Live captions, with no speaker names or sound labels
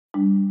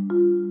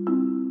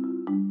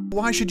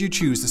Why should you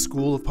choose the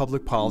School of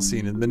Public Policy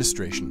and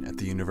Administration at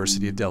the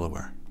University of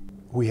Delaware?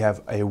 We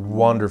have a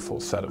wonderful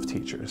set of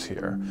teachers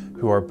here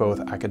who are both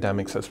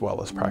academics as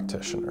well as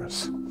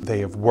practitioners. They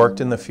have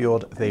worked in the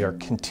field, they are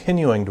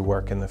continuing to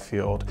work in the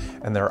field,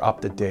 and they're up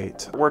to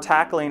date. We're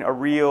tackling a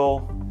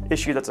real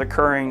issue that's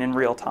occurring in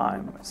real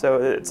time. So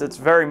it's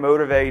very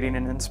motivating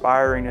and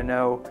inspiring to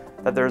know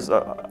that there's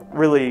a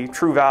really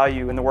true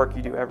value in the work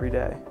you do every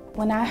day.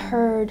 When I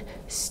heard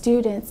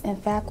students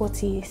and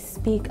faculty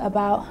speak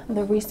about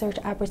the research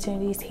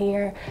opportunities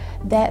here,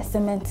 that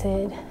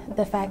cemented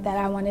the fact that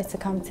I wanted to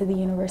come to the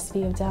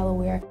University of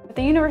Delaware.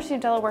 The University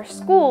of Delaware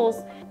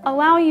schools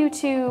allow you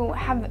to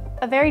have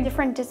a very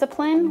different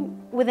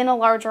discipline within a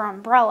larger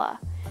umbrella.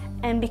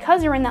 And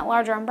because you're in that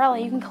larger umbrella,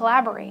 you can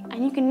collaborate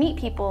and you can meet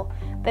people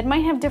that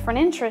might have different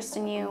interests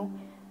in you,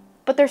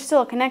 but there's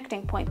still a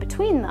connecting point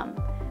between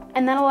them.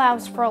 And that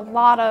allows for a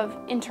lot of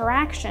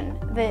interaction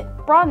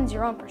that broadens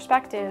your own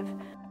perspective.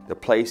 The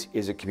place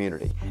is a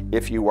community.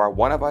 If you are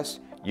one of us,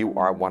 you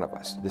are one of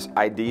us. This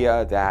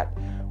idea that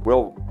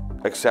we'll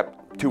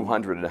accept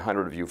 200 and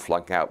 100 of you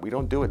flunk out, we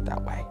don't do it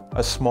that way.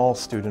 A small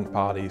student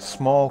body,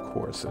 small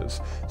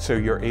courses, so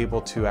you're able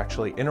to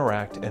actually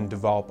interact and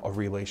develop a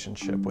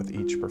relationship with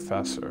each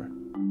professor.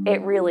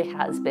 It really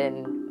has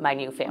been my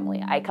new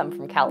family. I come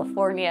from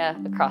California,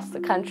 across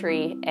the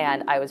country,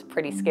 and I was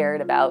pretty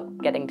scared about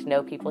getting to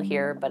know people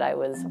here, but I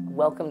was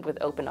welcomed with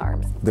open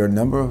arms. There are a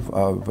number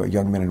of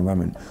young men and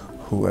women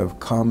who have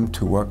come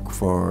to work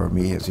for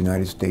me as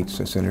United States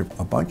Senator.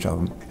 A bunch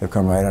of them have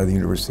come right out of the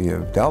University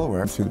of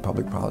Delaware through the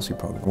public policy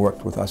program,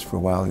 worked with us for a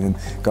while, and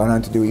then gone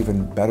on to do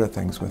even better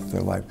things with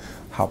their life.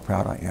 How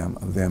proud I am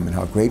of them and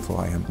how grateful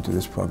I am to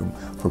this program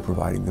for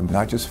providing them,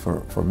 not just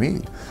for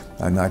me,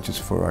 not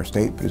just for our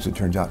state, but as it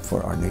turns out,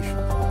 for our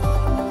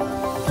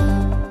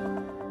nation.